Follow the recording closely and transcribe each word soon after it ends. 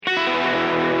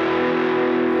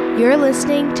You're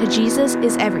listening to Jesus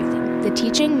is Everything, the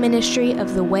teaching ministry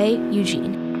of The Way,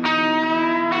 Eugene.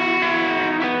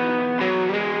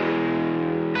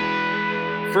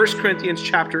 1 Corinthians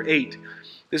chapter 8.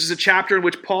 This is a chapter in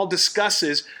which Paul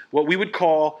discusses what we would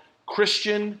call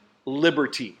Christian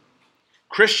liberty.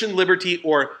 Christian liberty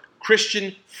or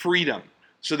Christian freedom.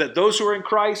 So that those who are in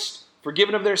Christ,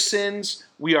 forgiven of their sins,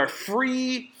 we are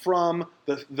free from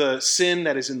the sin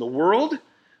that is in the world.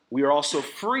 We are also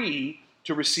free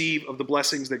to receive of the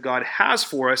blessings that God has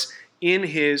for us in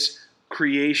His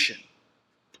creation.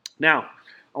 Now,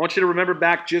 I want you to remember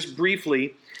back just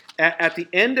briefly, at the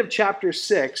end of chapter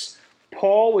 6,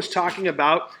 Paul was talking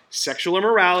about sexual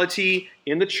immorality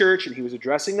in the church, and he was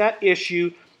addressing that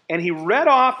issue, and he read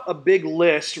off a big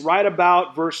list right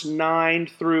about verse 9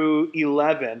 through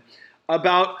 11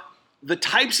 about the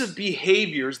types of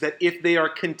behaviors that if they are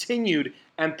continued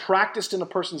and practiced in a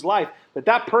person's life,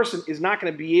 that person is not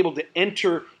going to be able to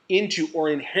enter into or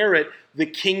inherit the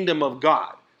kingdom of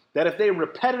God. That if they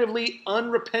repetitively,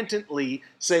 unrepentantly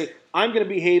say, I'm going to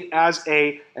behave as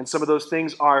and some of those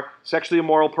things are sexually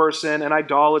immoral person, an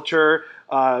idolater,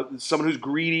 someone who's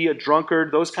greedy, a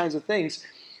drunkard, those kinds of things,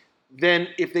 then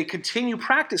if they continue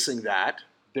practicing that,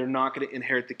 they're not going to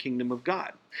inherit the kingdom of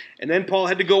God. And then Paul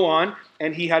had to go on,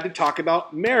 and he had to talk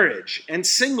about marriage and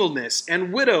singleness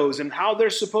and widows and how they're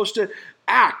supposed to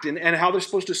act and how they're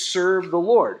supposed to serve the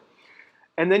Lord.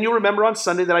 And then you'll remember on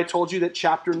Sunday that I told you that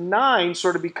chapter 9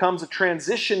 sort of becomes a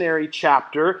transitionary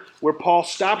chapter where Paul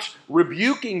stops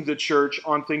rebuking the church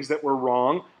on things that were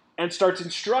wrong and starts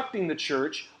instructing the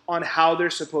church on how they're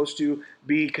supposed to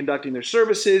be conducting their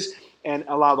services and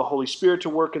allow the Holy Spirit to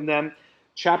work in them.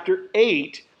 Chapter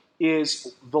 8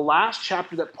 is the last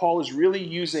chapter that Paul is really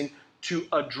using to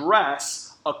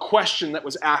address a question that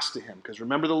was asked to him. Because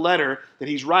remember, the letter that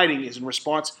he's writing is in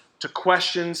response to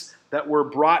questions that were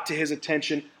brought to his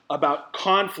attention about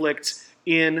conflicts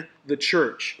in the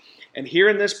church. And here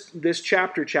in this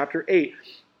chapter, chapter 8,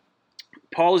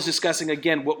 Paul is discussing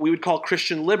again what we would call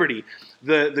Christian liberty.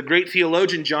 The great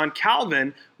theologian John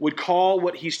Calvin would call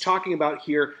what he's talking about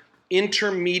here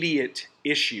intermediate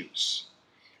issues.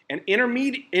 And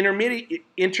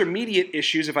intermediate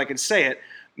issues, if I can say it,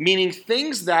 meaning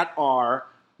things that are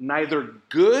neither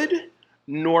good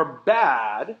nor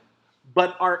bad,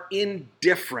 but are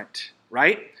indifferent,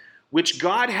 right? Which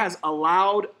God has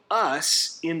allowed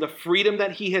us in the freedom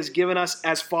that He has given us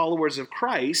as followers of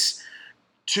Christ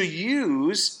to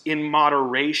use in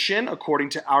moderation according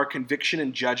to our conviction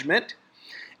and judgment,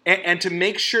 and to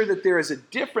make sure that there is a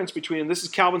difference between, and this is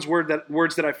Calvin's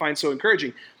words that I find so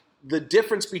encouraging, the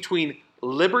difference between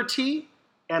liberty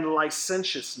and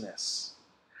licentiousness.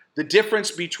 The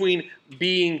difference between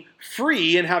being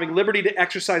free and having liberty to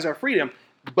exercise our freedom,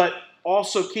 but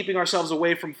also keeping ourselves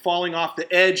away from falling off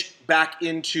the edge back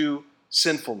into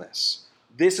sinfulness.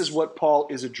 This is what Paul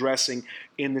is addressing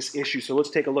in this issue. So let's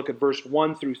take a look at verse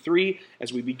 1 through 3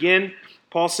 as we begin.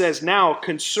 Paul says, "Now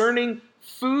concerning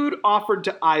food offered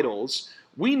to idols,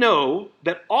 we know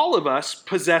that all of us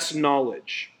possess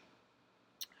knowledge.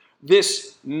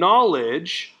 This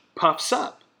knowledge puffs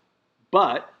up,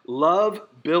 but love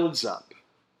builds up.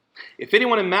 If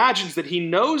anyone imagines that he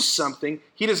knows something,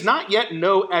 he does not yet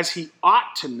know as he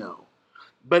ought to know.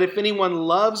 But if anyone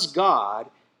loves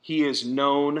God, he is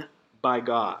known by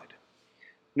God."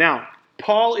 Now,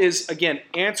 Paul is, again,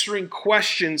 answering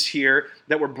questions here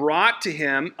that were brought to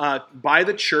him by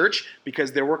the church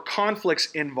because there were conflicts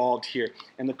involved here.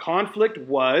 And the conflict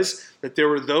was that there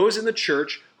were those in the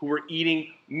church who were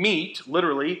eating meat,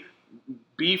 literally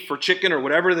beef or chicken or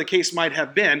whatever the case might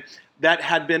have been, that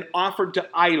had been offered to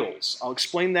idols. I'll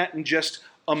explain that in just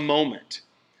a moment.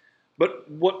 But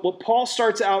what Paul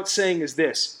starts out saying is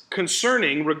this,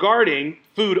 regarding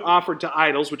food offered to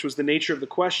idols, which was the nature of the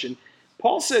question,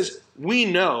 Paul says, we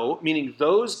know, meaning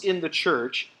those in the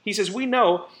church, he says, we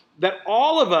know that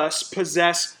all of us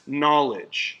possess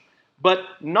knowledge.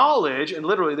 But knowledge, and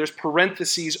literally there's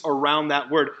parentheses around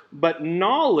that word, but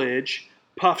knowledge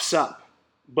puffs up,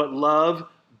 but love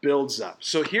builds up.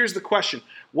 So here's the question.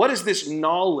 What is this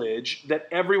knowledge that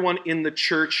everyone in the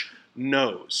church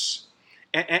knows?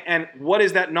 And what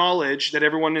is that knowledge that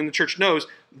everyone in the church knows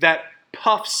that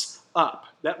puffs up,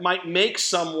 that might make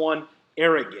someone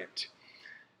arrogant?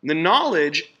 The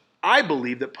knowledge, I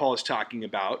believe, that Paul is talking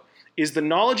about is the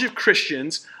knowledge of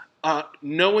Christians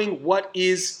knowing what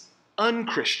is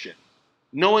unchristian,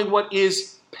 knowing what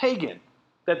is pagan,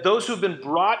 that those who have been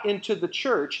brought into the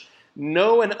church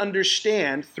know and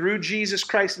understand through Jesus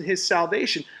Christ and His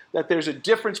salvation that there's a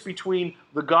difference between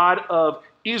the God of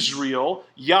Israel,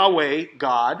 Yahweh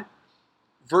God,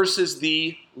 versus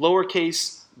the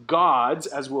lowercase gods,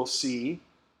 as we'll see,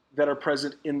 that are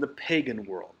present in the pagan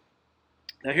world.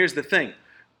 Now here's the thing.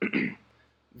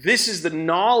 This is the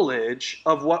knowledge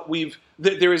of what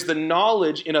there is the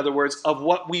knowledge, in other words, of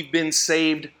what we've been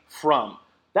saved from.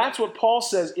 That's what Paul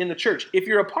says in the church. If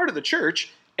you're a part of the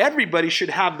church, everybody should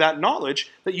have that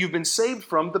knowledge that you've been saved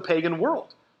from the pagan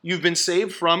world. You've been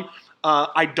saved from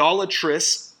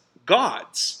idolatrous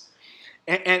gods.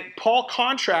 And Paul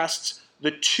contrasts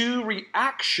the two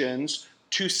reactions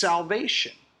to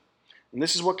salvation. And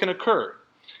this is what can occur.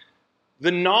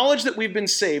 The knowledge that we've been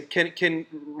saved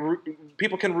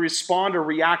people can respond or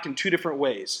react in two different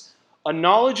ways. A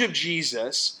knowledge of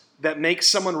Jesus that makes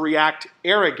someone react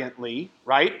arrogantly,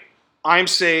 right? I'm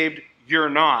saved, you're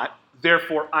not,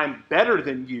 therefore I'm better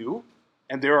than you.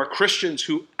 And there are Christians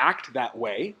who act that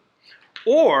way.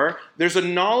 Or there's a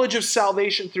knowledge of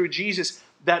salvation through Jesus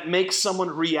that makes someone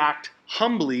react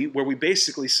humbly, where we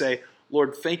basically say,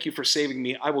 Lord, thank you for saving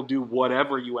me. I will do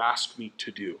whatever you ask me to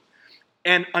do.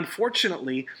 And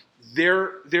unfortunately,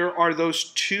 there are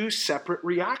those two separate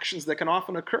reactions that can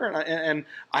often occur. And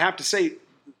I have to say,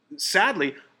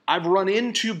 sadly, I've run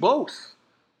into both.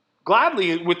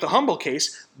 Gladly with the humble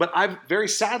case, but I've very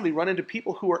sadly run into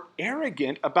people who are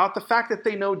arrogant about the fact that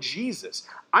they know Jesus.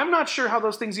 I'm not sure how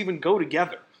those things even go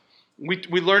together.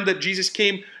 We learned that Jesus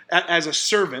came as a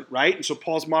servant, right? And so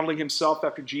Paul's modeling himself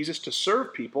after Jesus to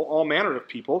serve people, all manner of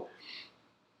people.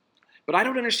 But I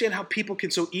don't understand how people can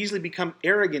so easily become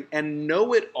arrogant and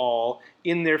know it all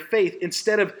in their faith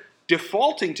instead of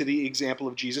defaulting to the example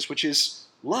of Jesus, which is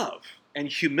love and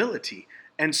humility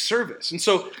and service. And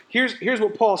so here's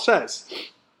what Paul says.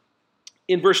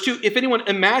 In verse 2, if anyone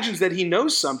imagines that he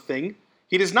knows something,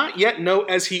 he does not yet know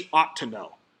as he ought to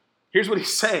know. Here's what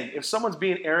he's saying. If someone's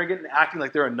being arrogant and acting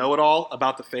like they're a know-it-all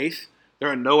about the faith,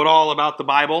 they're a know-it-all about the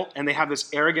Bible, and they have this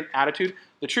arrogant attitude,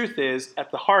 the truth is,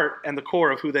 at the heart and the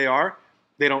core of who they are,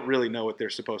 they don't really know what they're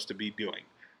supposed to be doing.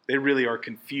 They really are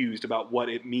confused about what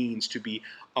it means to be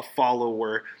a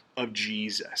follower of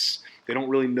Jesus. They don't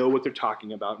really know what they're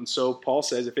talking about. And so Paul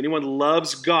says, if anyone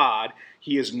loves God,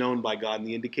 he is known by God. And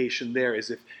the indication there is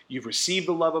if you've received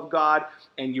the love of God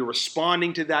and you're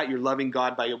responding to that, you're loving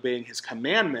God by obeying his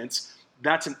commandments,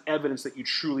 that's an evidence that you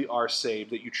truly are saved,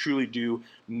 that you truly do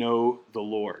know the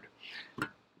Lord.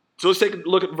 So let's take a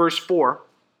look at verse 4.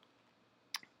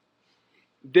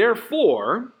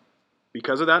 Therefore,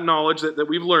 because of that knowledge that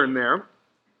we've learned there,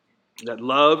 that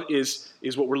love is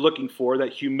what we're looking for,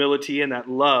 that humility and that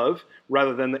love,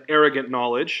 rather than the arrogant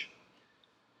knowledge.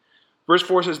 Verse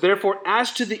 4 says, therefore,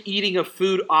 as to the eating of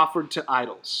food offered to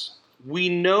idols, we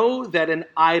know that an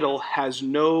idol has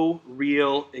no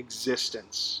real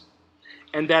existence,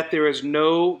 and that there is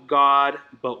no God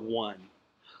but one.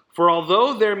 For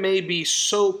although there may be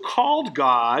so-called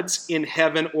gods in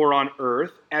heaven or on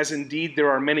earth, as indeed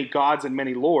there are many gods and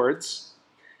many lords,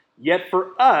 yet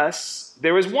for us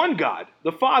there is one God,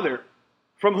 the Father,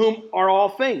 from whom are all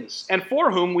things, and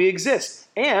for whom we exist,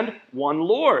 and one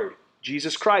Lord,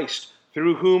 Jesus Christ,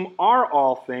 through whom are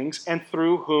all things, and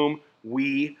through whom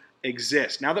we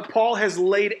exist. Now that Paul has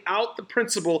laid out the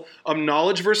principle of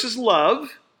knowledge versus love,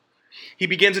 he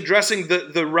begins addressing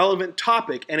the relevant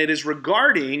topic, and it is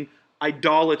regarding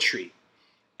idolatry.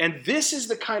 And this is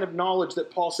the kind of knowledge that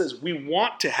Paul says we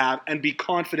want to have and be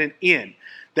confident in,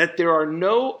 that there are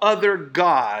no other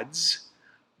gods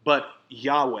but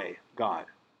Yahweh God,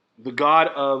 the God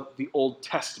of the Old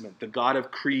Testament, the God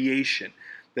of creation,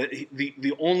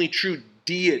 the only true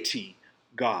deity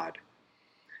God.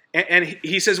 And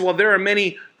he says, well, there are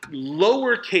many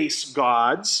lowercase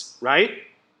gods, right?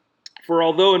 For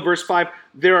although in verse 5,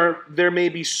 there may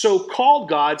be so-called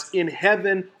gods in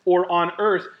heaven or on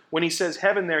earth. When he says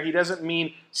heaven there, he doesn't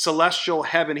mean celestial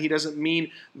heaven. He doesn't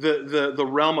mean the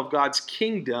realm of God's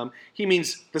kingdom. He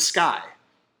means the sky,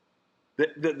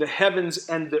 the heavens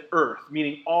and the earth,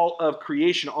 meaning all of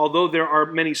creation. Although there are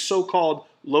many so-called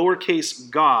lowercase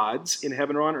gods in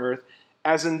heaven or on earth,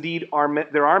 as indeed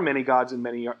there are many gods and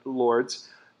many lords,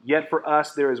 yet for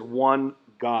us there is one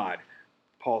God,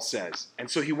 Paul says. And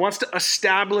so he wants to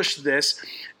establish this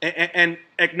and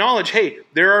acknowledge, hey,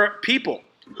 there are people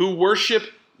who worship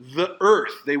the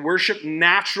earth. They worship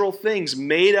natural things,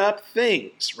 made up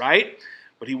things, right?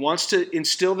 But he wants to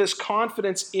instill this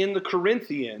confidence in the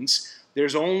Corinthians.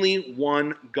 There's only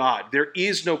one God. There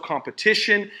is no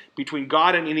competition between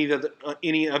God and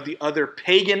any of the other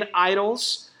pagan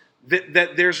idols.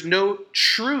 That there's no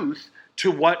truth to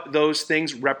what those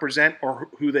things represent or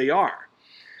who they are.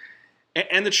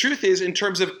 And the truth is, in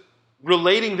terms of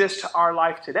relating this to our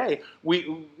life today,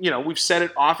 we've said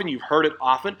it often, you've heard it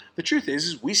often. The truth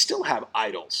is we still have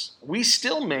idols. We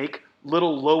still make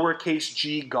little lowercase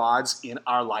g gods in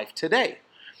our life today.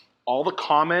 all the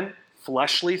common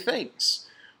fleshly things.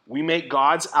 We make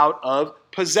gods out of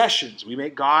possessions. We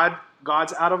make gods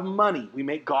out of money. We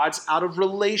make gods out of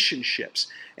relationships.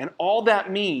 And all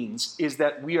that means is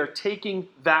that we are taking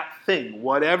that thing,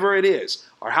 whatever it is,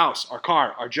 our house, our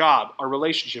car, our job, our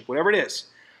relationship, whatever it is,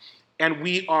 and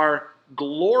we are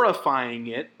glorifying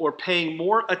it or paying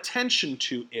more attention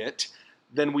to it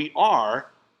than we are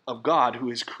of God who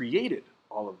has created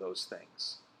all of those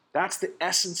things. That's the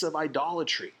essence of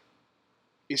idolatry,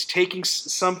 is taking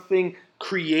something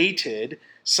created,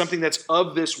 something that's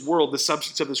of this world, the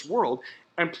substance of this world,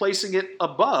 and placing it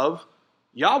above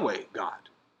Yahweh God,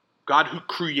 God who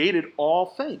created all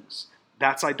things.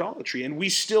 That's idolatry. And we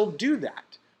still do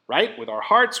that, right? With our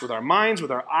hearts, with our minds,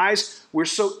 with our eyes. We're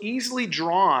so easily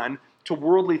drawn to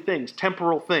worldly things,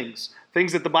 temporal things,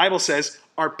 things that the Bible says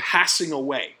are passing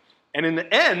away, and in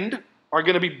the end are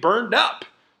going to be burned up.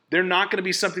 They're not going to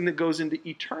be something that goes into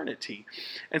eternity.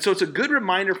 And so it's a good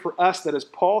reminder for us that as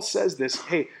Paul says this,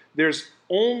 hey, there's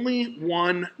only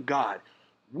one God.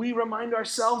 We remind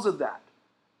ourselves of that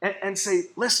and say,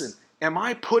 listen, am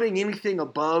I putting anything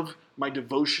above my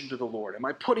devotion to the Lord? Am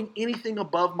I putting anything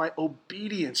above my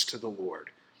obedience to the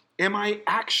Lord? Am I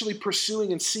actually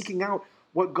pursuing and seeking out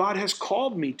what God has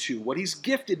called me to, what he's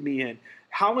gifted me in?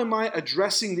 How am I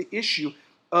addressing the issue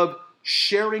of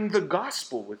sharing the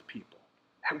gospel with people?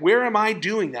 Where am I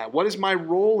doing that? What is my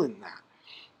role in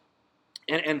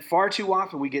that? And far too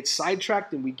often we get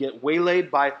sidetracked and we get waylaid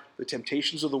by the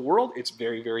temptations of the world. It's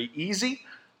very, very easy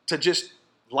to just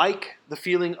like the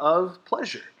feeling of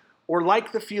pleasure or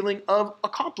like the feeling of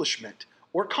accomplishment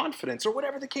or confidence or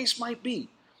whatever the case might be.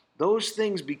 Those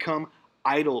things become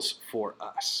idols for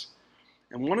us.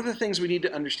 And one of the things we need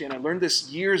to understand, I learned this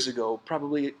years ago,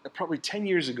 probably 10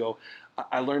 years ago,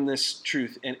 I learned this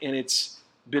truth, and it's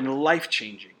been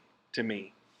life-changing to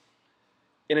me.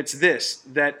 And it's this,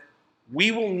 that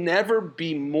we will never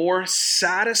be more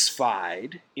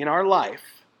satisfied in our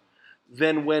life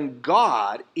than when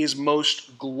God is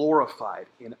most glorified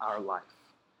in our life.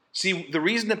 See, the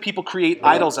reason that people create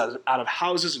idols out of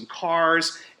houses and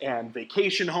cars and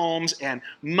vacation homes and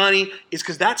money is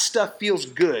because that stuff feels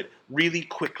good really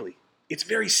quickly. It's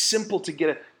very simple to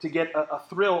get a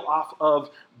thrill off of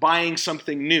buying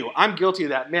something new. I'm guilty of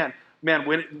that. Man,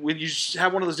 when you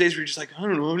have one of those days where you're just like, I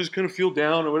don't know, I just kind of feel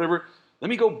down or whatever, let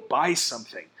me go buy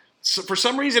something. So for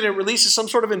some reason, it releases some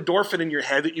sort of endorphin in your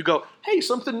head that you go, hey,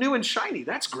 something new and shiny,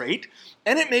 that's great.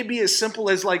 And it may be as simple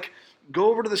as like,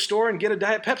 go over to the store and get a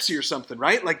Diet Pepsi or something,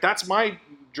 right? Like that's my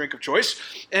drink of choice.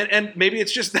 And maybe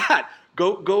it's just that.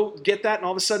 Go get that and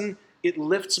all of a sudden it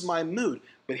lifts my mood.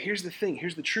 But here's the thing,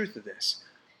 here's the truth of this,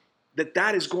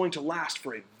 that is going to last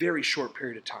for a very short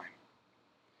period of time.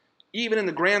 Even in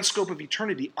the grand scope of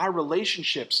eternity, our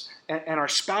relationships and our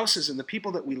spouses and the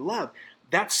people that we love,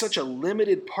 that's such a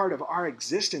limited part of our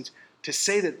existence. To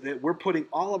say that we're putting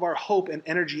all of our hope and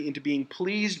energy into being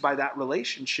pleased by that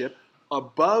relationship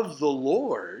above the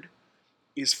Lord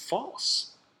is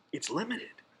false. It's limited.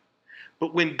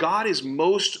 But when God is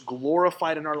most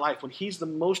glorified in our life, when he's the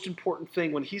most important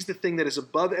thing, when he's the thing that is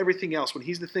above everything else, when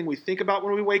he's the thing we think about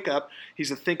when we wake up, he's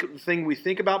the thing we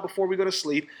think about before we go to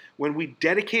sleep, when we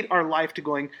dedicate our life to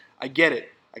going, I get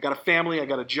it. I got a family, I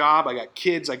got a job, I got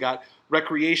kids, I got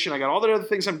recreation, I got all the other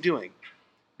things I'm doing.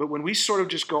 But when we sort of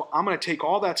just go, I'm going to take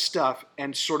all that stuff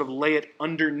and sort of lay it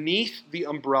underneath the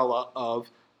umbrella of,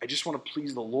 I just want to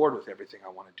please the Lord with everything I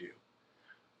want to do,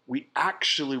 we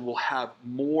actually will have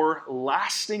more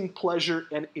lasting pleasure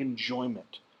and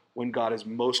enjoyment when God is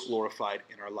most glorified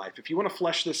in our life. If you want to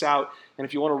flesh this out, and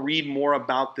if you want to read more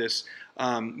about this,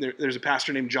 there's a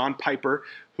pastor named John Piper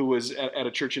who was at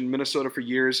a church in Minnesota for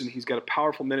years, and he's got a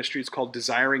powerful ministry. It's called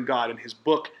Desiring God, and his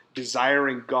book,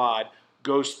 Desiring God,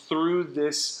 goes through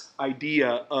this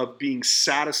idea of being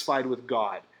satisfied with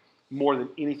God more than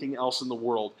anything else in the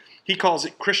world. He calls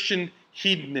it Christian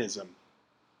hedonism.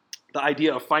 The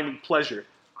idea of finding pleasure,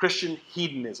 Christian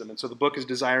hedonism. And so the book is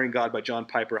Desiring God by John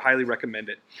Piper. Highly recommend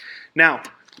it. Now,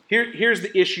 here's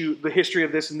the issue, the history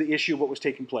of this and the issue of what was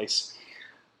taking place.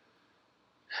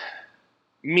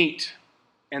 Meat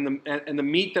and the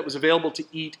meat that was available to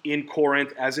eat in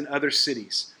Corinth as in other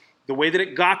cities. The way that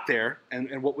it got there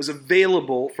and what was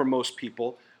available for most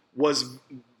people was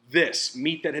this,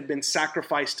 meat that had been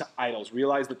sacrificed to idols.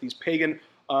 Realize that these pagan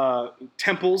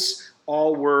temples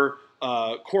all were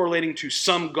correlating to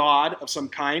some god of some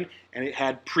kind, and it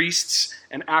had priests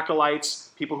and acolytes,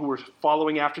 people who were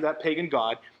following after that pagan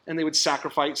god, and they would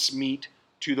sacrifice meat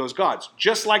to those gods.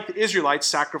 Just like the Israelites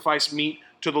sacrificed meat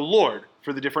to the Lord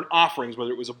for the different offerings,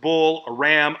 whether it was a bull, a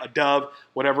ram, a dove,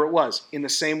 whatever it was. In the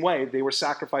same way, they were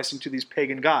sacrificing to these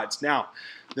pagan gods. Now,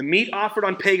 the meat offered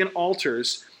on pagan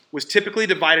altars was typically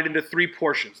divided into 3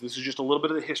 portions. This is just a little bit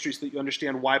of the history so that you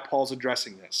understand why Paul's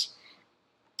addressing this.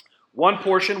 One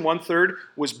portion, 1/3,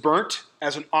 was burnt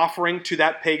as an offering to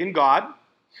that pagan god.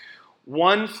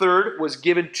 1/3 was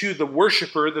given to the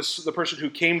worshiper, the person who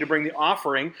came to bring the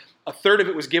offering. 1/3 of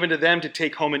it was given to them to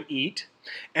take home and eat.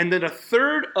 And then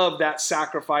 1/3 of that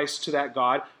sacrifice to that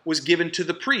god was given to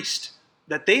the priest,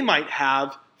 that they might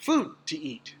have food to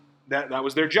eat. That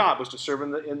was their job, was to serve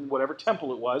in whatever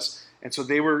temple it was. And so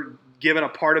they were given a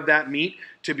part of that meat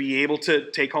to be able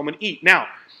to take home and eat. Now,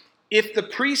 if the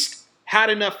priest had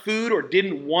enough food or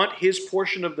didn't want his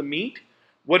portion of the meat,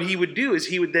 what he would do is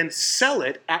he would then sell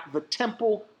it at the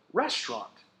temple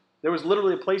restaurant. There was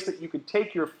literally a place that you could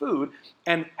take your food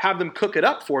and have them cook it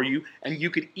up for you, and you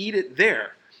could eat it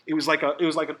there. It was like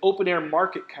an open air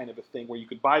market kind of a thing where you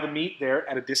could buy the meat there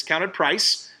at a discounted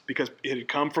price because it had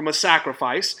come from a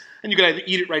sacrifice, and you could either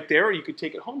eat it right there or you could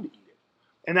take it home to eat it.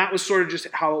 And that was sort of just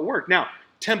how it worked. Now,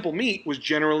 temple meat was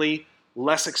generally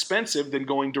less expensive than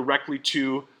going directly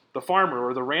to the farmer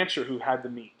or the rancher who had the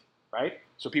meat, right?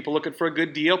 So people looking for a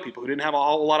good deal, people who didn't have a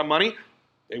whole lot of money,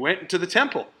 they went into the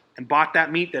temple and bought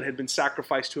that meat that had been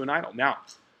sacrificed to an idol. Now,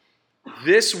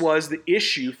 this was the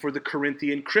issue for the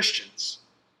Corinthian Christians.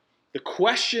 The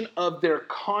question of their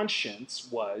conscience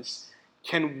was,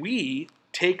 can we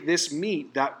take this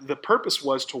meat that the purpose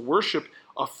was to worship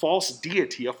a false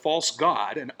deity, a false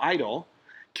god, an idol?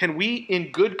 Can we,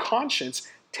 in good conscience,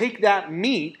 take that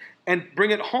meat and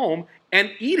bring it home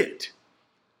and eat it?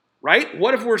 Right?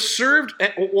 What if we're served,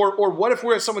 or what if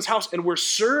we're at someone's house and we're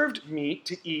served meat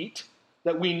to eat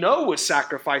that we know was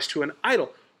sacrificed to an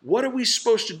idol? What are we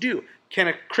supposed to do? Can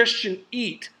a Christian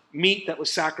eat meat that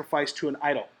was sacrificed to an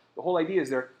idol? The whole idea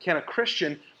is can a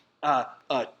Christian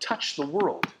touch the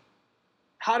world?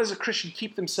 How does a Christian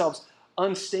keep themselves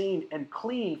unstained and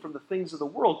clean from the things of the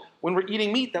world when we're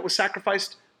eating meat that was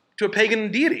sacrificed to a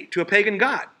pagan deity, to a pagan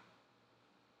god?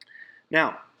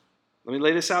 Now, let me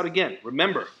lay this out again.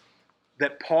 Remember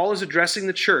that Paul is addressing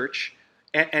the church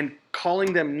and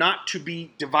calling them not to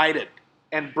be divided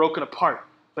and broken apart,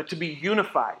 but to be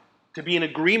unified, to be in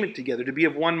agreement together, to be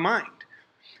of one mind.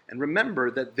 And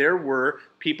remember that there were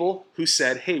people who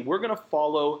said, hey, we're going to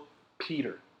follow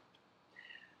Peter.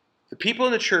 The people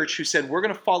in the church who said, we're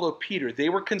going to follow Peter, they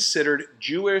were considered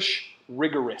Jewish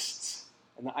rigorists.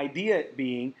 And the idea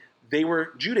being they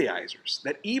were Judaizers,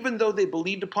 that even though they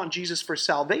believed upon Jesus for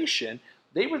salvation,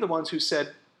 they were the ones who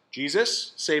said,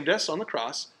 Jesus saved us on the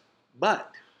cross,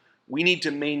 but we need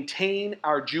to maintain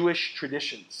our Jewish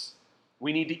traditions.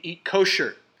 We need to eat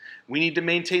kosher. We need to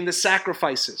maintain the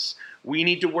sacrifices. We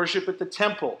need to worship at the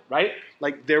temple, right?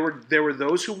 Like there were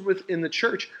those who were within the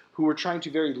church who were trying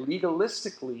to very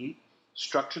legalistically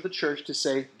structure the church to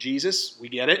say, Jesus, we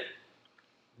get it,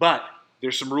 but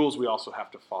there's some rules we also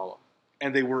have to follow.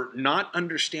 And they were not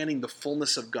understanding the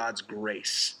fullness of God's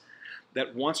grace.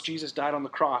 That once Jesus died on the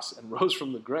cross and rose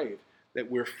from the grave,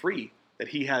 that we're free, that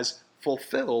he has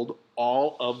fulfilled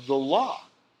all of the law,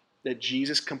 that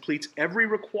Jesus completes every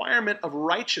requirement of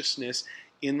righteousness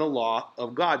in the law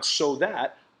of God, so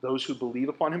that those who believe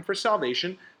upon him for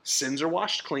salvation, sins are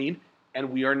washed clean,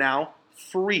 and we are now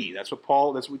free. That's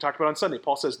what we talked about on Sunday.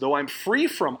 Paul says, though I'm free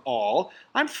from all,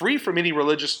 I'm free from any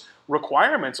religious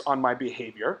requirements on my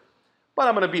behavior, but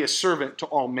I'm going to be a servant to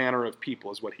all manner of people,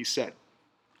 is what he said.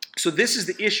 So this is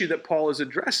the issue that Paul is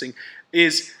addressing,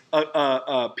 is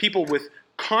people with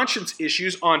conscience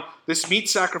issues on this meat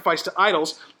sacrifice to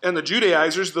idols, and the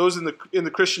Judaizers, those in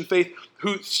the Christian faith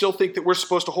who still think that we're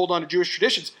supposed to hold on to Jewish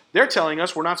traditions. They're telling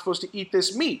us we're not supposed to eat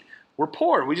this meat. We're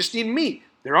poor. We just need meat.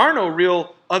 There are no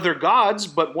real other gods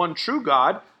but one true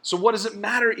God. So what does it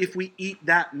matter if we eat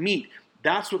that meat?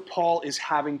 That's what Paul is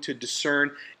having to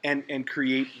discern and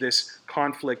create this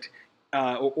conflict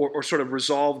or sort of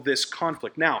resolve this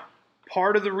conflict. Now,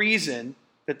 part of the reason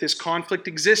that this conflict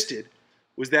existed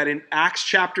was that in Acts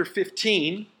chapter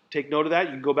 15, take note of that,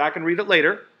 you can go back and read it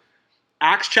later.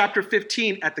 Acts chapter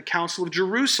 15 at the Council of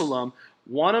Jerusalem,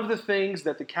 one of the things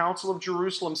that the Council of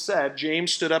Jerusalem said,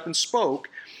 James stood up and spoke,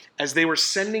 as they were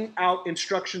sending out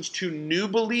instructions to new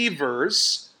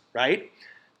believers, right?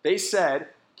 They said,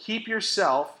 keep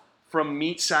yourself from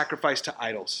meat sacrificed to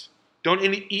idols. Don't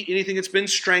eat anything that's been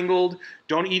strangled.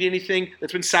 Don't eat anything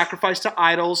that's been sacrificed to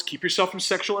idols. Keep yourself from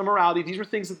sexual immorality. These were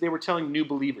things that they were telling new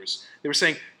believers. They were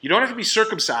saying, you don't have to be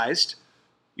circumcised.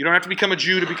 You don't have to become a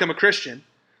Jew to become a Christian.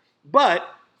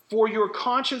 But for your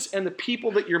conscience and the people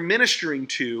that you're ministering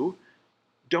to,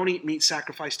 don't eat meat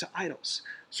sacrificed to idols.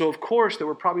 So of course, there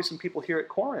were probably some people here at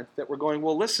Corinth that were going,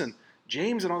 well, listen,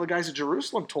 James and all the guys at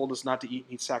Jerusalem told us not to eat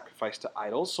meat sacrificed to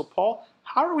idols. So Paul,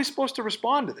 how are we supposed to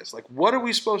respond to this? Like, what are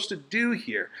we supposed to do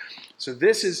here? So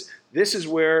this is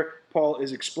where Paul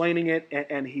is explaining it,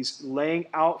 and he's laying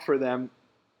out for them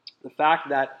the fact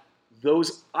that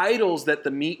those idols that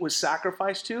the meat was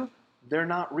sacrificed to, they're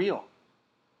not real.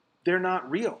 They're not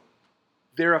real.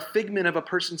 They're a figment of a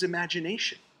person's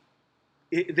imagination.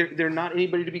 They're not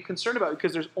anybody to be concerned about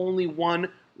because there's only one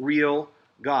real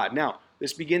God. Now,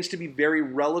 this begins to be very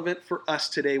relevant for us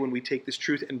today when we take this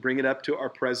truth and bring it up to our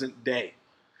present day.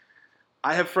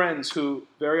 I have friends who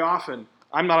very often,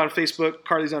 I'm not on Facebook,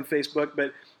 Carly's on Facebook,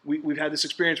 but we've had this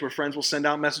experience where friends will send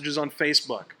out messages on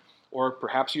Facebook. Or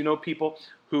perhaps you know people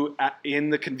who, in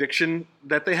the conviction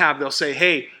that they have, they'll say,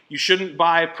 hey, you shouldn't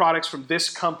buy products from this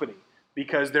company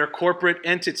because their corporate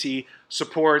entity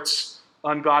supports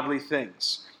ungodly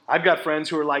things. I've got friends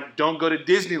who are like, don't go to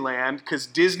Disneyland because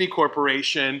Disney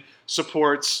Corporation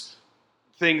supports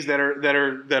things that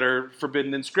are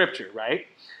forbidden in Scripture, right?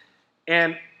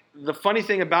 And the funny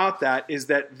thing about that is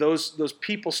that those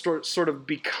people sort of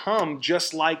become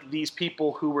just like these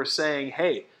people who were saying,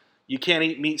 hey, you can't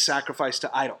eat meat sacrificed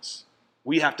to idols.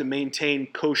 We have to maintain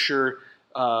kosher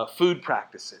food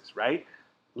practices, right?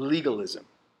 Legalism.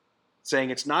 Saying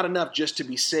it's not enough just to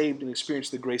be saved and experience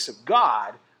the grace of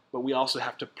God, but we also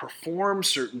have to perform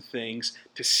certain things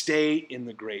to stay in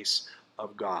the grace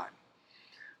of God,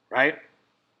 right?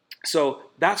 So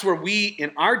that's where we,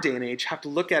 in our day and age, have to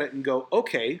look at it and go,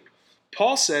 okay,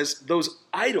 Paul says those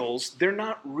idols, they're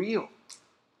not real.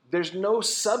 There's no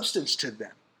substance to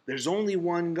them. There's only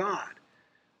one God.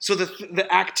 So the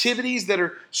activities that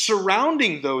are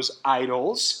surrounding those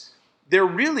idols, they're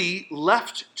really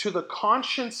left to the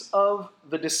conscience of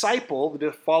the disciple,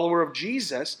 the follower of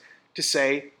Jesus, to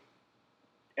say,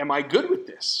 am I good with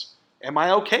this? Am I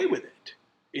okay with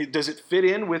it? Does it fit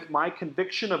in with my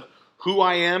conviction of who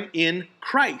I am in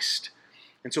Christ?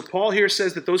 And so Paul here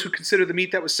says that those who consider the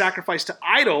meat that was sacrificed to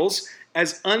idols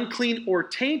as unclean or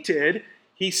tainted,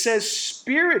 he says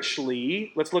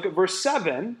spiritually, let's look at verse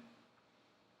 7.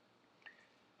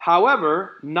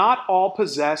 However, not all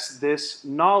possess this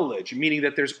knowledge, meaning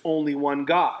that there's only one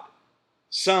God.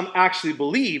 Some actually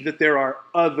believe that there are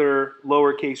other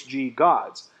lowercase g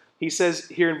gods. He says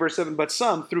here in verse 7, but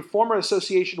some, through former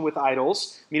association with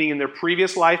idols, meaning in their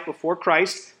previous life before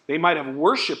Christ, they might have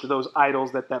worshipped those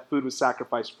idols that food was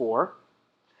sacrificed for.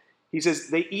 He says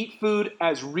they eat food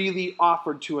as really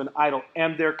offered to an idol,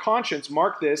 and their conscience,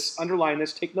 mark this, underline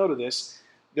this, take note of this,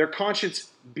 their conscience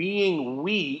being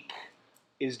weak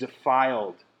is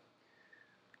defiled.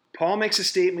 Paul makes a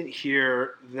statement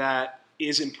here that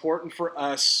is important for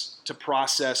us to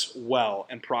process well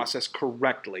and process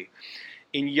correctly.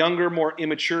 In younger, more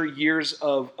immature years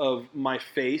of my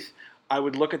faith, I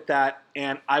would look at that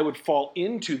and I would fall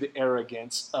into the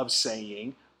arrogance of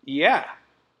saying, yeah,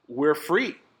 we're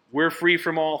free. We're free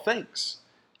from all things.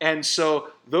 And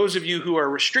so those of you who are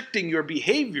restricting your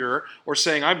behavior or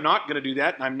saying, I'm not going to do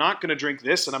that, and I'm not going to drink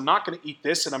this, and I'm not going to eat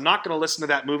this, and I'm not going to listen to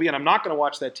that movie, and I'm not going to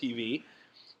watch that TV,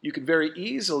 you could very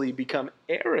easily become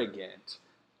arrogant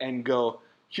and go,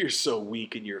 you're so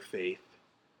weak in your faith.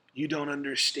 You don't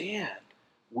understand.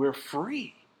 We're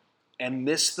free. And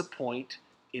miss the point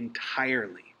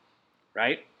entirely,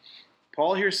 right?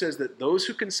 Paul here says that those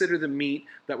who consider the meat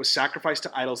that was sacrificed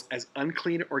to idols as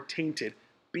unclean or tainted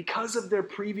because of their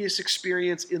previous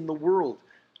experience in the world,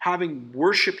 having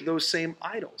worshipped those same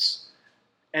idols.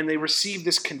 And they receive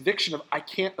this conviction of, I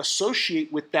can't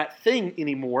associate with that thing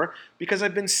anymore because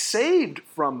I've been saved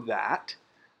from that.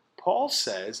 Paul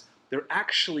says they're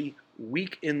actually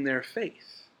weak in their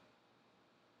faith.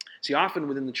 See, often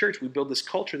within the church, we build this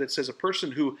culture that says a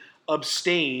person who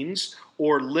abstains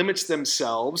or limits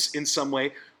themselves in some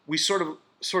way, we sort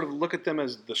of look at them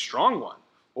as the strong one.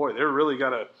 Boy, they really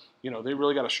got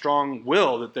a strong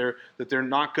will that they're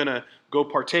not going to go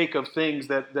partake of things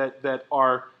that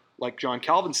are, like John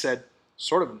Calvin said,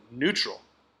 sort of neutral.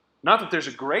 Not that there's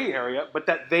a gray area, but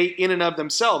that they in and of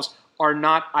themselves are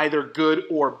not either good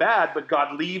or bad, but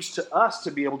God leaves to us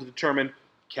to be able to determine,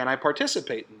 can I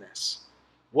participate in this?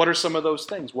 What are some of those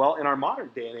things? Well, in our modern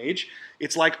day and age,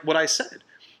 it's like what I said.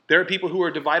 There are people who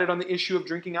are divided on the issue of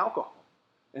drinking alcohol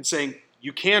and saying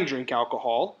you can drink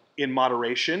alcohol in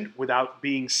moderation without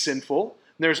being sinful.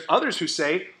 There's others who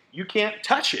say you can't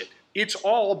touch it. It's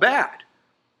all bad,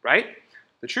 right?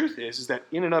 The truth is that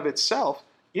in and of itself,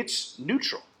 it's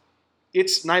neutral.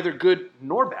 It's neither good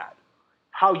nor bad.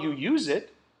 How you use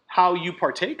it, how you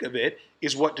partake of it,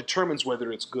 is what determines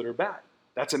whether it's good or bad.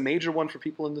 That's a major one for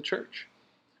people in the church.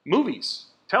 Movies,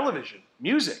 television,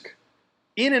 music.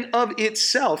 In and of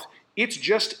itself, it's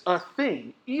just a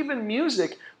thing. Even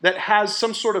music that has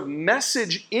some sort of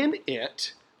message in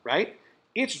it, right?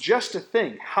 It's just a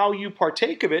thing. How you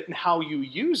partake of it and how you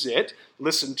use it,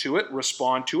 listen to it,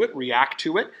 respond to it, react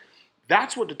to it,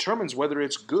 that's what determines whether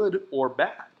it's good or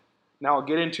bad. Now, I'll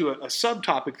get into a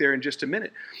subtopic there in just a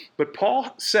minute. But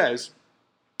Paul says,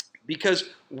 because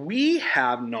we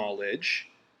have knowledge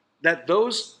that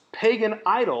those pagan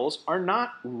idols are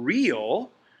not real,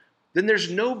 then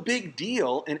there's no big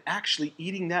deal in actually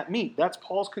eating that meat. That's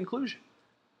Paul's conclusion.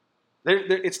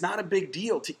 It's not a big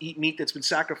deal to eat meat that's been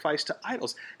sacrificed to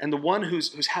idols. And the one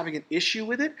who's having an issue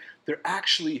with it, they're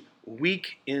actually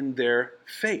weak in their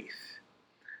faith.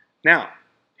 Now,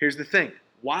 here's the thing.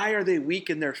 Why are they weak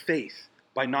in their faith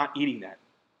by not eating that?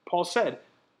 Paul said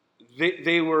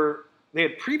they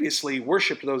had previously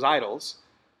worshipped those idols,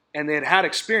 and they had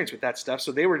experience with that stuff,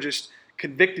 so they were just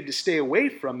convicted to stay away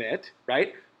from it,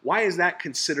 right? Why is that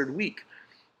considered weak?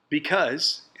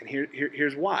 Because, and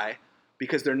here's why,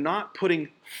 because they're not putting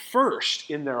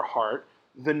first in their heart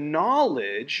the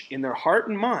knowledge in their heart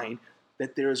and mind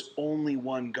that there is only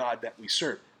one God that we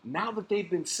serve. Now that they've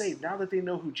been saved, now that they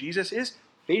know who Jesus is,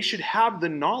 they should have the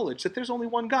knowledge that there's only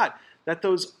one God, that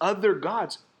those other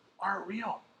gods aren't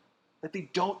real, that they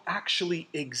don't actually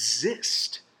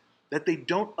exist, that they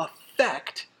don't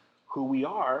affect who we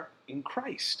are in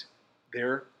Christ.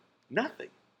 They're nothing.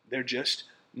 They're just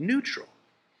neutral.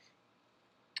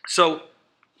 So,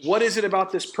 what is it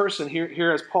about this person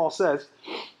here as Paul says?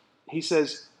 He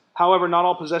says, however, not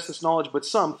all possess this knowledge, but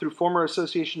some, through former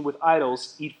association with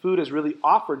idols, eat food as really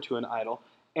offered to an idol,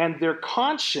 and their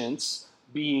conscience,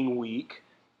 being weak,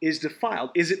 is defiled.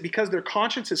 Is it because their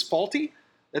conscience is faulty?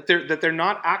 That they're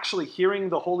not actually hearing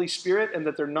the Holy Spirit and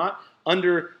that they're not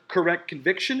under correct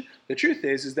conviction? The truth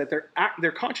is that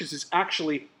their conscience is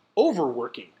actually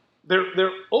overworking.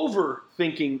 They're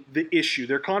overthinking the issue.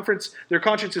 Their conscience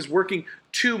is working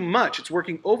too much. It's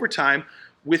working overtime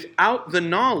without the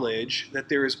knowledge that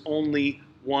there is only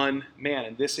one man.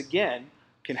 And this, again,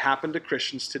 can happen to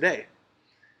Christians today.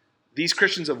 These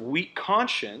Christians of weak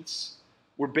conscience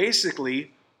were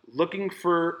basically looking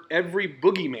for every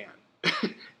boogeyman,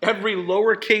 every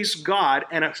lowercase god,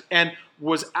 and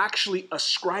was actually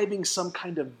ascribing some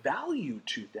kind of value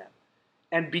to them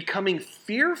and becoming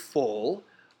fearful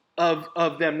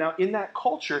of them. Now, in that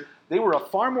culture, they were a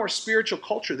far more spiritual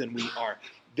culture than we are.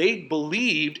 They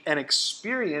believed and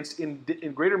experienced in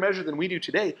greater measure than we do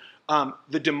today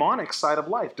the demonic side of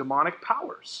life, demonic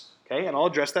powers. Okay, and I'll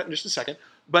address that in just a second.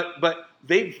 But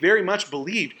they very much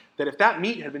believed that if that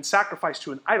meat had been sacrificed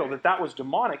to an idol, that was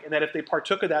demonic, and that if they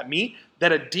partook of that meat,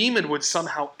 that a demon would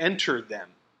somehow enter them.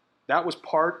 That was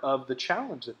part of the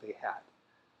challenge that they had.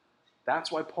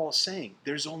 That's why Paul's saying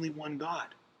there's only one God.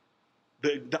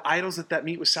 The idols that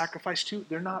meat was sacrificed to,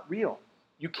 they're not real.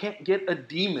 You can't get a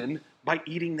demon by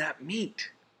eating that meat.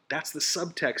 That's the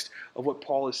subtext of what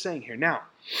Paul is saying here. Now,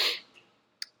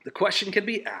 the question can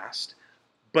be asked,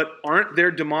 but aren't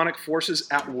there demonic forces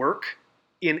at work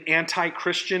in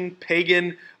anti-Christian,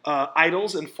 pagan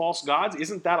idols and false gods?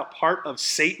 Isn't that a part of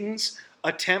Satan's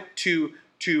attempt to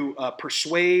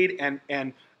persuade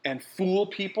and fool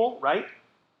people, right?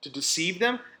 To deceive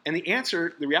them? And the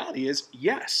answer, the reality is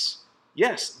yes.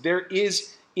 Yes, there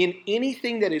is in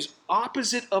anything that is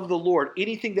opposite of the Lord,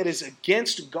 anything that is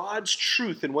against God's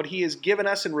truth and what He has given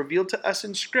us and revealed to us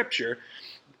in Scripture,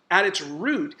 at its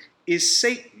root is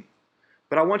Satan.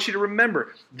 But I want you to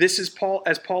remember, this is Paul,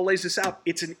 as Paul lays this out,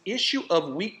 it's an issue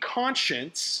of weak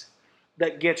conscience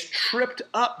that gets tripped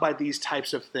up by these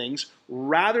types of things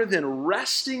rather than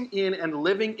resting in and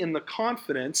living in the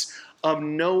confidence of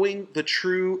knowing the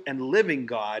true and living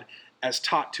God as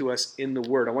taught to us in the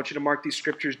Word. I want you to mark these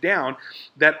scriptures down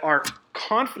that are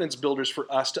confidence builders for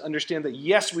us to understand that,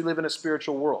 yes, we live in a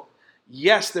spiritual world.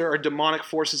 Yes, there are demonic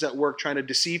forces at work trying to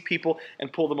deceive people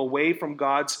and pull them away from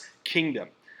God's kingdom.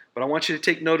 But I want you to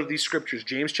take note of these scriptures.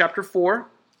 James chapter 4,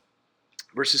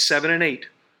 verses 7 and 8.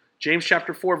 James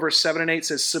chapter 4, verse 7 and 8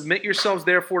 says, "Submit yourselves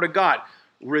therefore to God.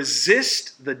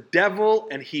 Resist the devil,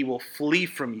 and he will flee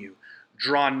from you.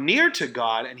 Draw near to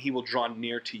God, and he will draw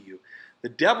near to you." The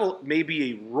devil may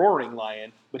be a roaring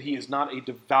lion, but he is not a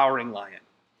devouring lion.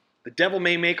 The devil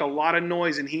may make a lot of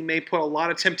noise, and he may put a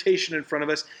lot of temptation in front of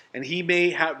us, and he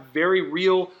may have very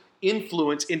real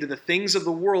influence into the things of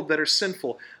the world that are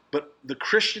sinful. But the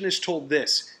Christian is told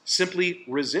this: simply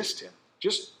resist him.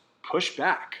 Just push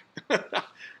back.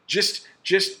 Just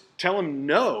tell him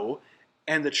no.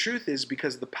 And the truth is,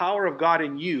 because the power of God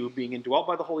in you, being indwelt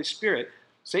by the Holy Spirit,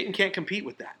 Satan can't compete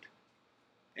with that.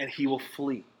 And he will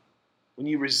flee. When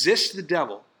you resist the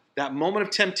devil, that moment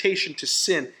of temptation to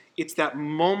sin, it's that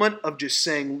moment of just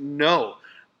saying, no,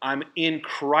 I'm in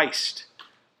Christ.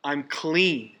 I'm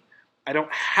clean. I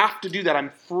don't have to do that.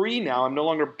 I'm free now. I'm no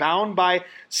longer bound by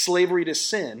slavery to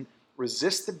sin.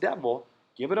 Resist the devil.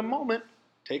 Give it a moment.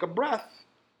 Take a breath.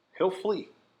 He'll flee.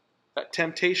 That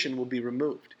temptation will be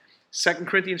removed. 2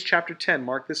 Corinthians chapter 10,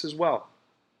 mark this as well.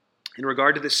 In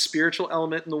regard to this spiritual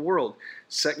element in the world,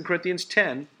 2 Corinthians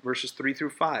 10, verses 3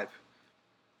 through 5.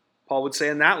 Paul would say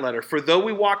in that letter, "For though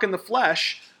we walk in the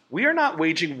flesh, we are not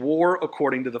waging war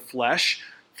according to the flesh.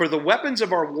 For the weapons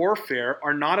of our warfare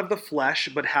are not of the flesh,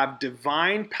 but have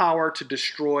divine power to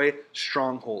destroy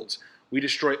strongholds. We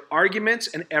destroy arguments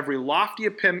and every lofty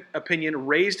opinion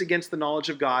raised against the knowledge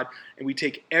of God, and we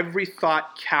take every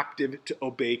thought captive to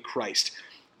obey Christ."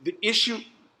 The issue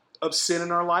of sin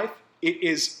in our life, it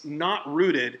is not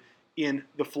rooted in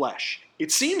the flesh.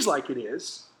 It seems like it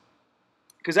is,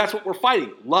 because that's what we're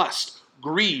fighting. Lust,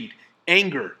 greed,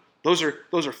 anger. Those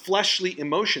are fleshly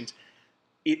emotions.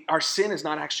 Our sin is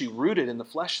not actually rooted in the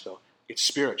flesh, though. It's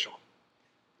spiritual.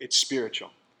 It's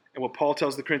spiritual. And what Paul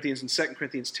tells the Corinthians in 2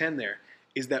 Corinthians 10 there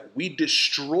is that we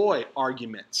destroy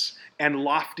arguments and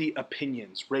lofty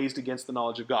opinions raised against the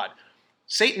knowledge of God.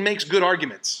 Satan makes good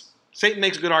arguments. Satan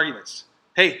makes good arguments.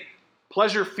 Hey,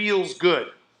 pleasure feels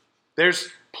good. There's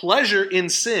pleasure in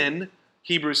sin,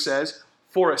 Hebrews says,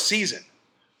 for a season.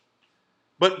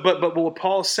 But what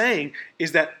Paul is saying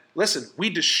is that, listen, we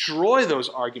destroy those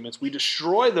arguments, we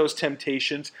destroy those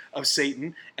temptations of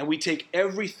Satan, and we take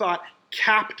every thought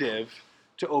captive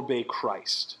to obey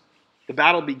Christ. The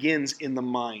battle begins in the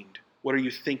mind. What are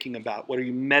you thinking about? What are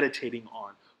you meditating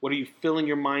on? What are you filling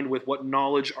your mind with? What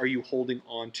knowledge are you holding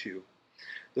on to?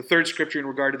 The third scripture in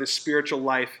regard to this spiritual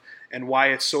life and why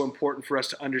it's so important for us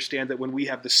to understand that when we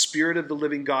have the Spirit of the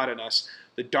living God in us,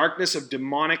 the darkness of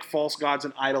demonic false gods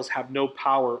and idols have no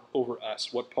power over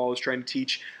us. What Paul is trying to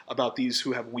teach about these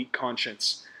who have weak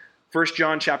conscience. 1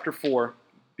 John chapter 4,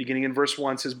 beginning in verse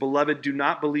 1, says, "Beloved, do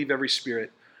not believe every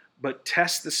spirit, but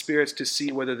test the spirits to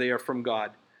see whether they are from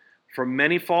God. For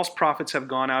many false prophets have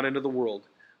gone out into the world.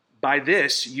 By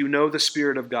this you know the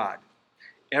Spirit of God.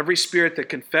 Every spirit that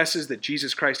confesses that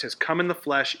Jesus Christ has come in the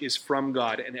flesh is from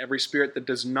God, and every spirit that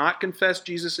does not confess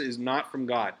Jesus is not from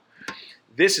God.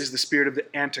 This is the spirit of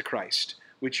the Antichrist,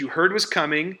 which you heard was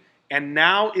coming, and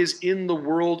now is in the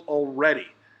world already.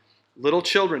 Little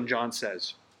children," John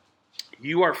says,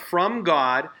 "you are from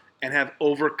God and have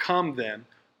overcome them,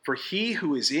 for he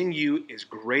who is in you is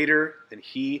greater than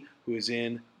he who is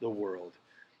in the world."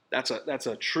 That's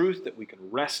a truth that we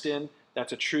can rest in.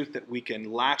 That's a truth that we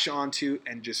can latch onto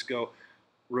and just go,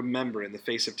 remember, in the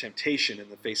face of temptation, in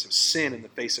the face of sin, in the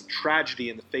face of tragedy,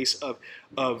 in the face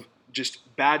of just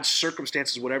bad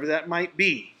circumstances, whatever that might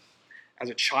be, as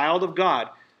a child of God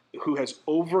who has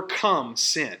overcome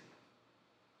sin,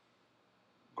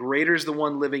 greater is the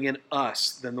one living in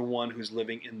us than the one who's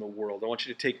living in the world. I want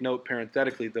you to take note,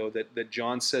 parenthetically, though, that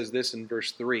John says this in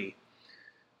verse 3.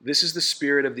 "This is the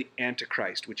spirit of the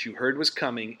Antichrist, which you heard was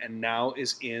coming and now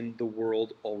is in the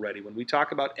world already." When we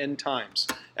talk about end times,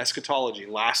 eschatology,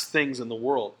 last things in the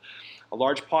world, a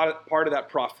large part of that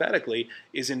prophetically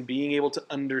is in being able to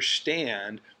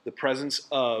understand the presence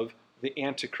of the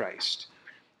Antichrist.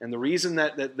 And the reason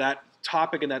that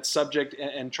topic and that subject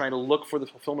and trying to look for the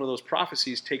fulfillment of those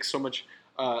prophecies takes so much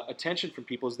attention from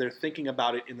people is they're thinking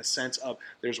about it in the sense of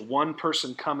there's one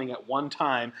person coming at one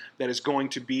time that is going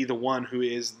to be the one who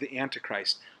is the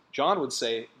Antichrist. John would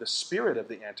say the spirit of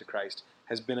the Antichrist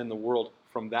has been in the world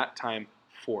from that time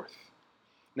forth.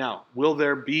 Now, will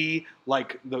there be,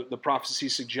 like the prophecy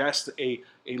suggests, a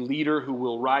leader who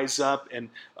will rise up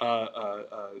and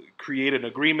create an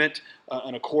agreement,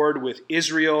 an accord with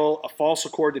Israel, a false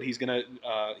accord that he's going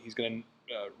to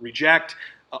reject,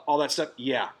 all that stuff?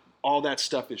 Yeah. All that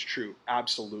stuff is true,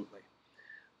 absolutely.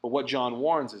 But what John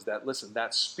warns is that, listen,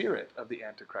 that spirit of the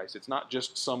Antichrist, it's not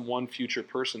just some one future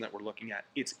person that we're looking at.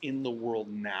 It's in the world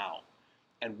now.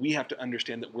 And we have to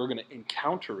understand that we're going to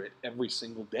encounter it every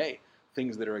single day,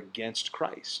 things that are against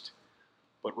Christ.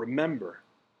 But remember,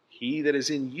 he that is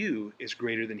in you is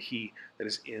greater than he that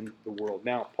is in the world.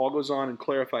 Now, Paul goes on and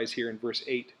clarifies here in verse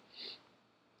 8,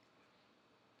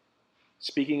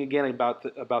 speaking again about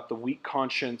the weak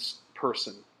conscience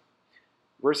person.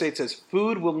 Verse 8 says,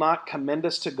 "Food will not commend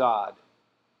us to God.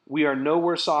 We are no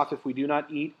worse off if we do not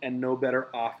eat, and no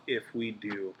better off if we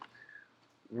do."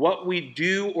 What we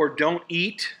do or don't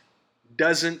eat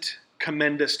doesn't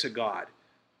commend us to God.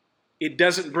 It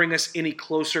doesn't bring us any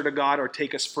closer to God or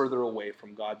take us further away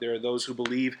from God. There are those who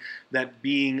believe that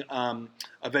being a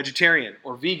vegetarian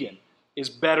or vegan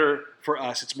is better for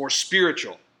us. It's more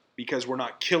spiritual because we're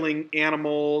not killing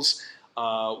animals.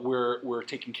 We're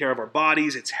taking care of our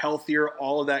bodies. It's healthier,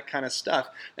 all of that kind of stuff.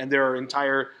 And there are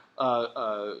entire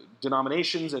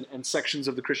denominations and sections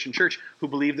of the Christian church who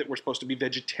believe that we're supposed to be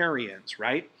vegetarians,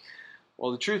 right?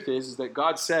 Well, the truth is that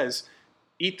God says,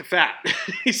 eat the fat.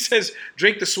 He says,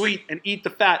 drink the sweet and eat the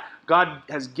fat. God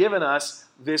has given us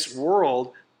this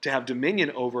world to have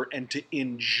dominion over and to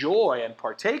enjoy and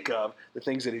partake of the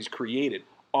things that he's created,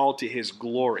 all to his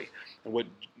glory. And what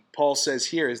Paul says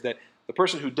here is that the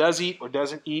person who does eat or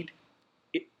doesn't eat,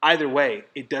 either way,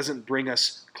 it doesn't bring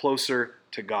us closer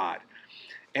to God.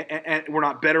 And we're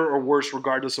not better or worse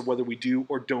regardless of whether we do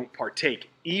or don't partake.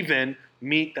 Even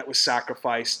meat that was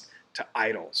sacrificed to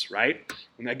idols, right?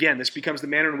 And again, this becomes the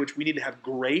manner in which we need to have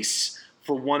grace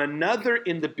for one another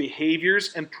in the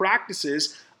behaviors and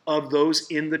practices of those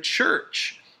in the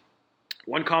church.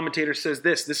 One commentator says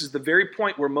this is the very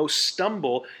point where most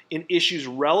stumble in issues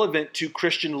relevant to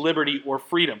Christian liberty or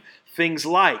freedom. Things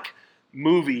like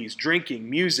movies, drinking,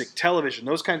 music, television,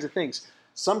 those kinds of things.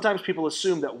 Sometimes people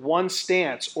assume that one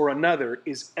stance or another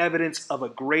is evidence of a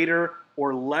greater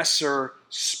or lesser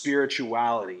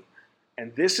spirituality.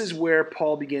 And this is where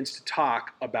Paul begins to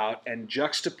talk about and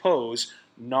juxtapose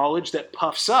knowledge that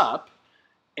puffs up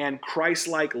and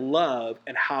Christ-like love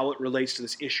and how it relates to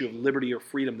this issue of liberty or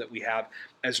freedom that we have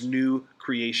as new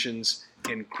creations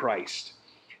in Christ.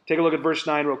 Take a look at verse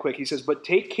 9 real quick. He says, "But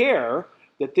take care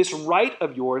that this right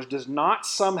of yours does not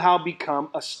somehow become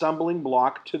a stumbling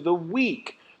block to the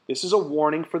weak." This is a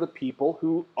warning for the people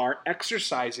who are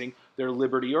exercising their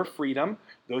liberty or freedom,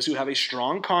 those who have a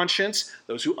strong conscience,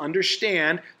 those who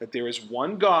understand that there is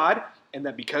one God, and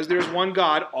that because there is one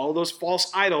God, all those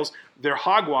false idols, they're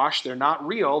hogwash, they're not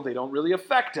real, they don't really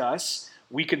affect us.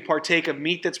 We can partake of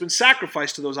meat that's been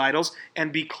sacrificed to those idols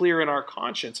and be clear in our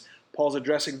conscience. Paul's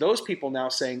addressing those people now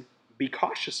saying, be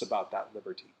cautious about that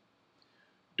liberty.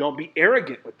 Don't be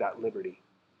arrogant with that liberty.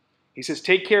 He says,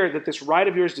 take care that this right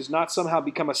of yours does not somehow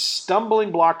become a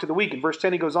stumbling block to the weak. In verse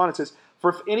 10 he goes on and says, "For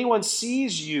if anyone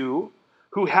sees you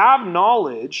who have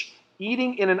knowledge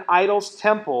eating in an idol's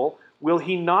temple, will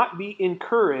he not be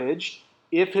encouraged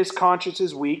if his conscience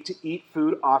is weak to eat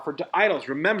food offered to idols?"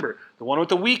 Remember, the one with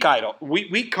the weak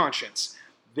conscience.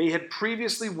 They had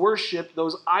previously worshipped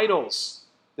those idols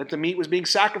that the meat was being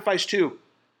sacrificed to.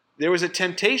 There was a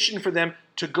temptation for them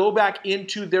to go back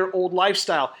into their old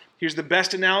lifestyle. Here's the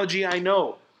best analogy I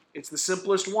know. It's the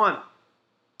simplest one.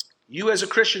 You as a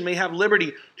Christian may have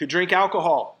liberty to drink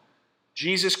alcohol.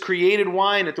 Jesus created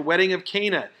wine at the wedding of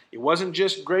Cana. It wasn't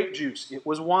just grape juice, it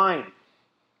was wine.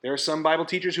 There are some Bible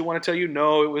teachers who want to tell you,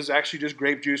 no, it was actually just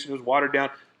grape juice and it was watered down.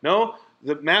 No,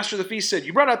 the master of the feast said,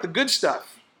 you brought out the good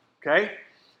stuff. Okay?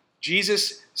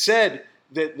 Jesus said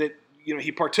that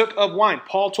he partook of wine.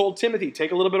 Paul told Timothy,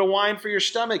 take a little bit of wine for your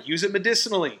stomach, use it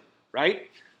medicinally, right?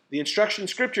 The instruction in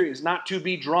Scripture is not to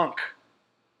be drunk,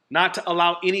 not to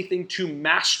allow anything to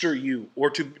master you or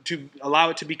to allow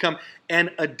it to become an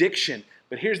addiction.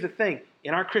 But here's the thing.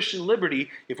 In our Christian liberty,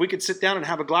 if we could sit down and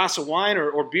have a glass of wine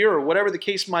or beer or whatever the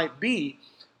case might be,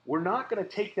 we're not going to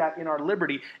take that in our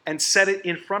liberty and set it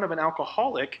in front of an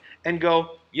alcoholic and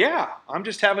go, yeah, I'm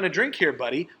just having a drink here,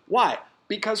 buddy. Why?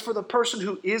 Because for the person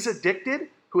who is addicted,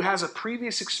 who has a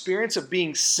previous experience of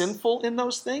being sinful in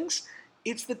those things,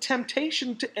 it's the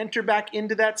temptation to enter back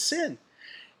into that sin.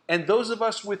 And those of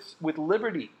us with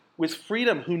liberty, with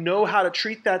freedom, who know how to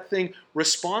treat that thing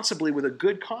responsibly with a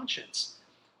good conscience,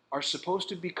 are supposed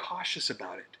to be cautious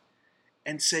about it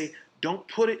and say, don't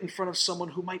put it in front of someone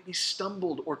who might be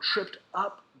stumbled or tripped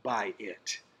up by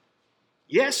it.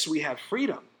 Yes, we have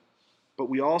freedom, but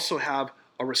we also have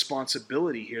a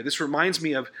responsibility here. This reminds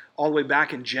me of all the way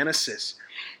back in Genesis,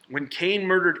 when Cain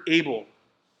murdered Abel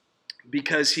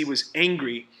because he was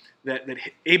angry that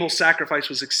Abel's sacrifice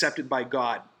was accepted by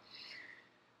God.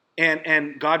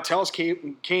 And God tells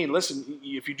Cain, listen,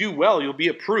 if you do well, you'll be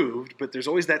approved, but there's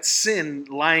always that sin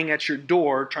lying at your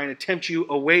door trying to tempt you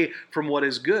away from what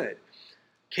is good.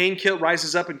 Cain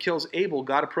rises up and kills Abel.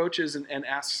 God approaches and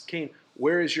asks Cain,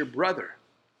 where is your brother?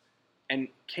 And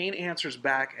Cain answers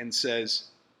back and says,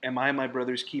 am I my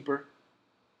brother's keeper?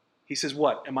 He says,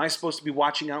 what? Am I supposed to be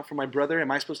watching out for my brother? Am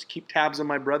I supposed to keep tabs on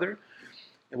my brother?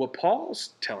 And what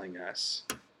Paul's telling us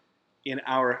in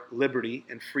our liberty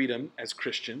and freedom as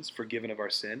Christians, forgiven of our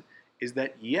sin, is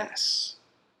that yes,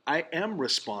 I am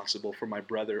responsible for my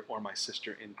brother or my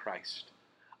sister in Christ.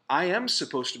 I am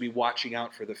supposed to be watching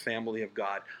out for the family of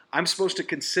God. I'm supposed to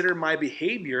consider my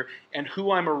behavior and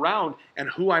who I'm around and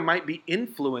who I might be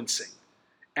influencing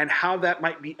and how that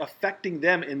might be affecting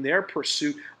them in their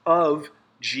pursuit of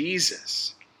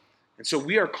Jesus. And so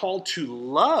we are called to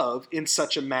love in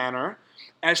such a manner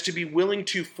as to be willing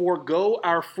to forego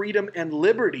our freedom and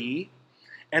liberty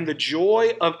and the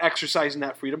joy of exercising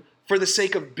that freedom for the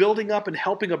sake of building up and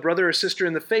helping a brother or sister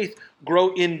in the faith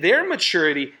grow in their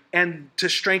maturity and to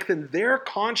strengthen their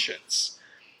conscience.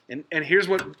 And here's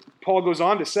what Paul goes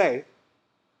on to say.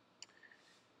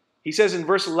 He says in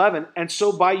verse 11, "And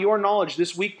so by your knowledge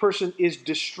this weak person is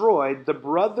destroyed, the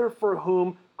brother for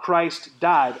whom Christ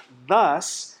died.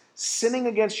 Thus, sinning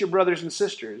against your brothers and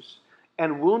sisters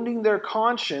and wounding their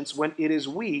conscience when it is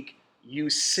weak, you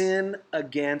sin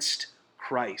against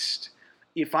Christ."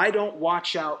 If I don't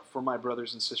watch out for my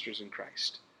brothers and sisters in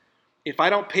Christ, if I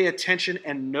don't pay attention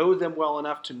and know them well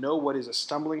enough to know what is a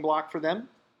stumbling block for them,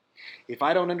 if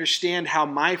I don't understand how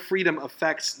my freedom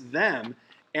affects them,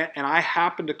 and I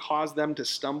happen to cause them to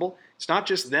stumble, it's not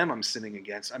just them I'm sinning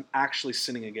against. I'm actually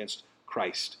sinning against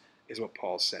Christ, is what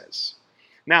Paul says.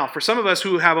 Now, for some of us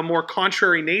who have a more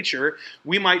contrary nature,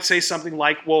 we might say something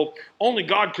like, well, only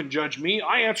God can judge me.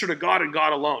 I answer to God and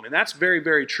God alone. And that's very,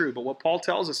 very true. But what Paul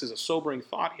tells us is a sobering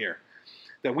thought here,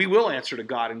 that we will answer to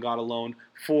God and God alone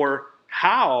for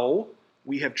how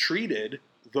we have treated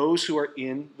those who are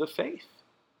in the faith.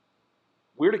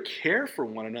 We're to care for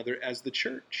one another as the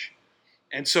church.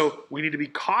 And so we need to be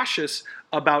cautious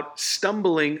about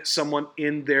stumbling someone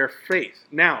in their faith.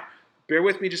 Now, bear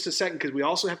with me just a second, because we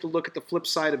also have to look at the flip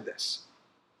side of this.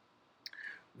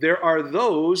 There are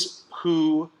those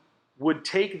who would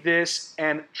take this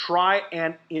and try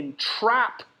and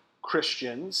entrap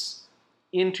Christians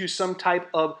into some type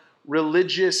of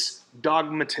religious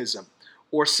dogmatism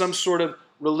or some sort of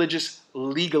religious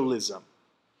legalism.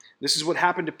 This is what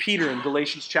happened to Peter in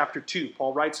Galatians chapter 2.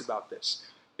 Paul writes about this.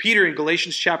 Peter in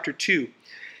Galatians chapter 2,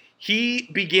 he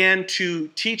began to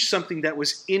teach something that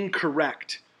was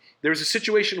incorrect. There was a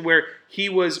situation where he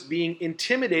was being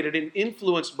intimidated and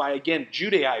influenced by, again,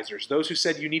 Judaizers, those who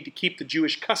said you need to keep the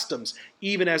Jewish customs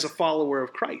even as a follower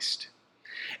of Christ.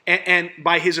 And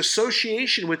by his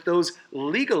association with those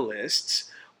legalists,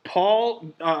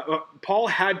 Paul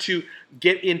had to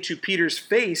get into Peter's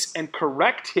face and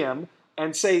correct him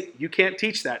and say, you can't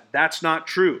teach that. That's not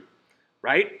true,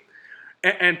 right?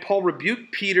 And Paul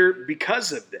rebuked Peter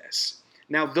because of this.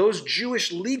 Now, those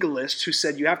Jewish legalists who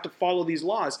said you have to follow these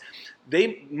laws,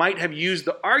 they might have used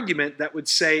the argument that would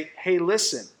say, hey,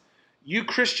 listen, you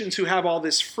Christians who have all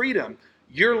this freedom,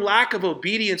 your lack of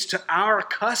obedience to our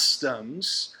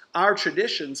customs, our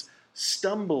traditions,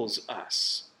 stumbles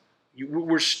us.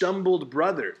 We're stumbled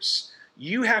brothers.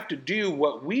 You have to do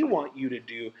what we want you to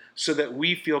do so that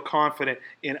we feel confident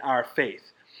in our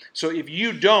faith. So if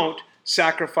you don't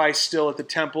sacrifice still at the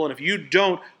temple, and if you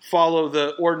don't follow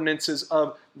the ordinances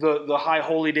of the high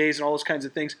holy days and all those kinds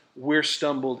of things, we're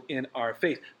stumbled in our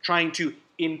faith. Trying to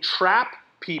entrap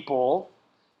people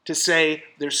to say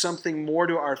there's something more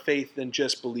to our faith than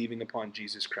just believing upon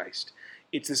Jesus Christ.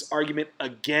 It's this argument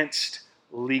against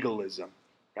legalism,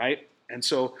 right? And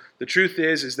so the truth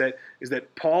is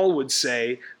that Paul would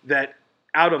say that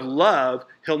out of love,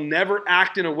 he'll never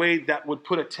act in a way that would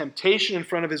put a temptation in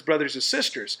front of his brothers and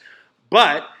sisters.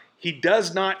 But he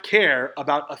does not care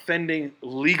about offending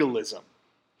legalism.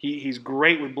 He's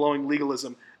great with blowing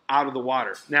legalism out of the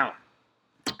water. Now,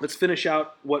 let's finish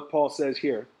out what Paul says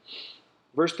here.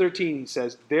 Verse 13, he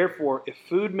says, "Therefore, if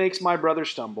food makes my brother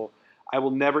stumble, I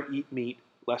will never eat meat,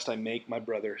 lest I make my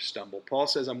brother stumble." Paul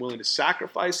says, I'm willing to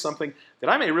sacrifice something that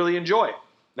I may really enjoy,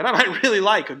 that I might really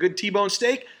like. A good T-bone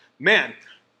steak, man,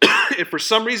 if for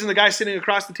some reason the guy sitting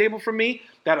across the table from me,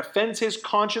 that offends his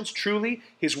conscience truly,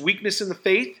 his weakness in the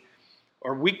faith,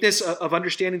 or weakness of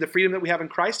understanding the freedom that we have in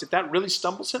Christ, if that really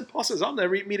stumbles him, Paul says, I'll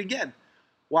never eat meat again.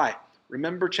 Why?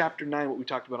 Remember chapter 9, what we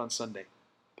talked about on Sunday.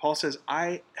 Paul says,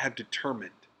 I have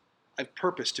determined, I've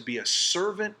purposed to be a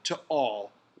servant to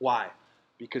all. Why?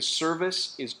 Because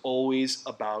service is always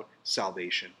about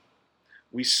salvation.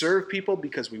 We serve people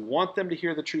because we want them to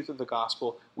hear the truth of the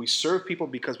gospel. We serve people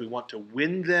because we want to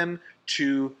win them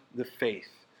to the faith.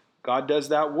 God does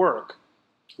that work.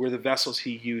 We're the vessels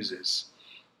he uses.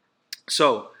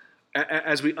 So,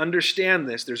 as we understand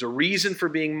this, there's a reason for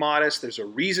being modest, there's a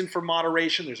reason for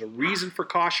moderation, there's a reason for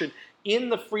caution in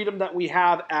the freedom that we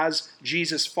have as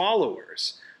Jesus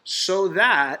followers, so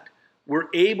that we're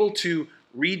able to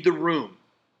read the room,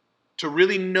 to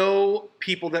really know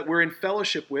people that we're in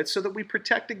fellowship with, so that we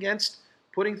protect against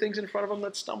putting things in front of them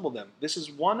that stumble them. This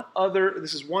is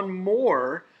one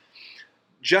more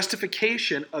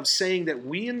justification of saying that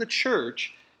we in the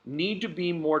church need to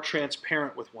be more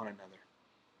transparent with one another.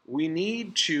 We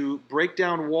need to break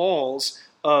down walls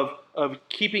of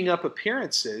keeping up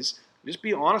appearances. Just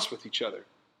be honest with each other.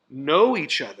 Know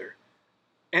each other.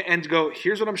 And go,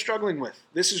 here's what I'm struggling with.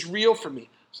 This is real for me.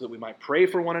 So that we might pray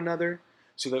for one another.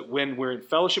 so that when we're in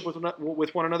fellowship with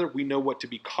one another, we know what to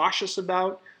be cautious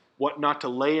about, what not to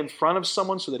lay in front of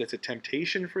someone so that it's a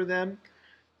temptation for them.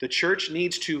 The church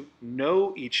needs to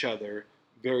know each other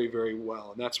very, very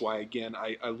well. And that's why, again,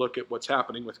 I look at what's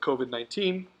happening with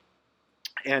COVID-19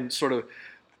 and sort of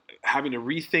having to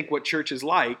rethink what church is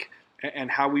like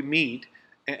and how we meet.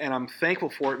 And I'm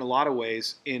thankful for it in a lot of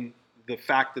ways, in the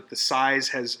fact that the size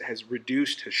has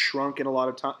reduced, has shrunk in a lot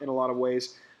of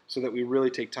ways, so that we really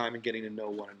take time in getting to know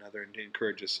one another and to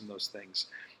encourage us in those things.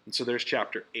 And so there's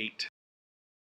chapter 8.